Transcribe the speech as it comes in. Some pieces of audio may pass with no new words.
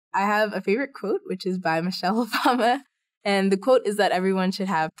I have a favorite quote, which is by Michelle Obama. And the quote is that everyone should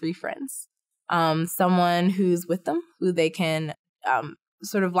have 3 friends. Someone who's with them, who they can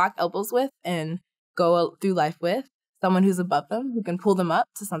sort of lock elbows with and go through life with. Someone who's above them, who can pull them up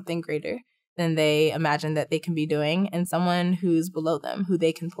to something greater than they imagine that they can be doing. And someone who's below them, who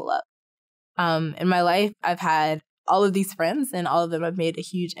they can pull up. In my life, I've had all of these friends, and all of them have made a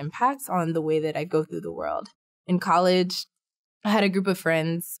huge impact on the way that I go through the world. In college, I had a group of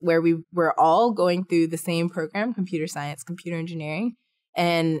friends where we were all going through the same program, computer science, computer engineering.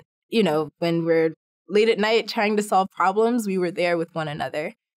 And, you know, when we're late at night trying to solve problems, we were there with one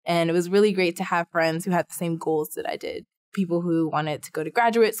another. And it was really great to have friends who had the same goals that I did. People who wanted to go to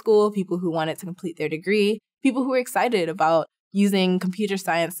graduate school, people who wanted to complete their degree, people who were excited about using computer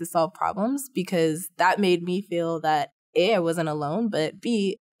science to solve problems, because that made me feel that A, I wasn't alone, but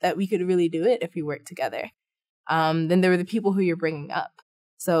B, that we could really do it if we worked together. Then there were the people who you're bringing up.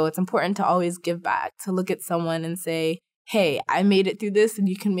 So it's important to always give back, to look at someone and say, hey, I made it through this and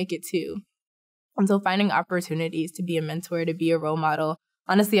you can make it too. And so finding opportunities to be a mentor, to be a role model.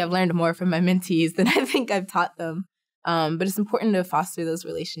 Honestly, I've learned more from my mentees than I think I've taught them. But it's important to foster those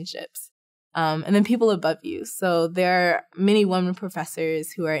relationships. And then people above you. So there are many women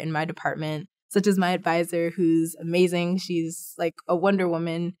professors who are in my department, such as my advisor, who's amazing. She's like a Wonder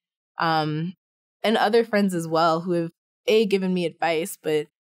Woman. And other friends as well who have, A, given me advice, but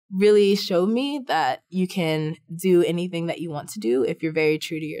really showed me that you can do anything that you want to do if you're very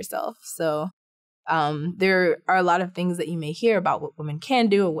true to yourself. So there are a lot of things that you may hear about what women can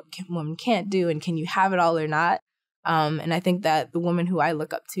do or what women can't do, and can you have it all or not? And I think that the women who I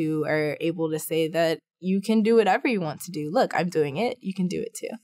look up to are able to say that you can do whatever you want to do. Look, I'm doing it. You can do it too.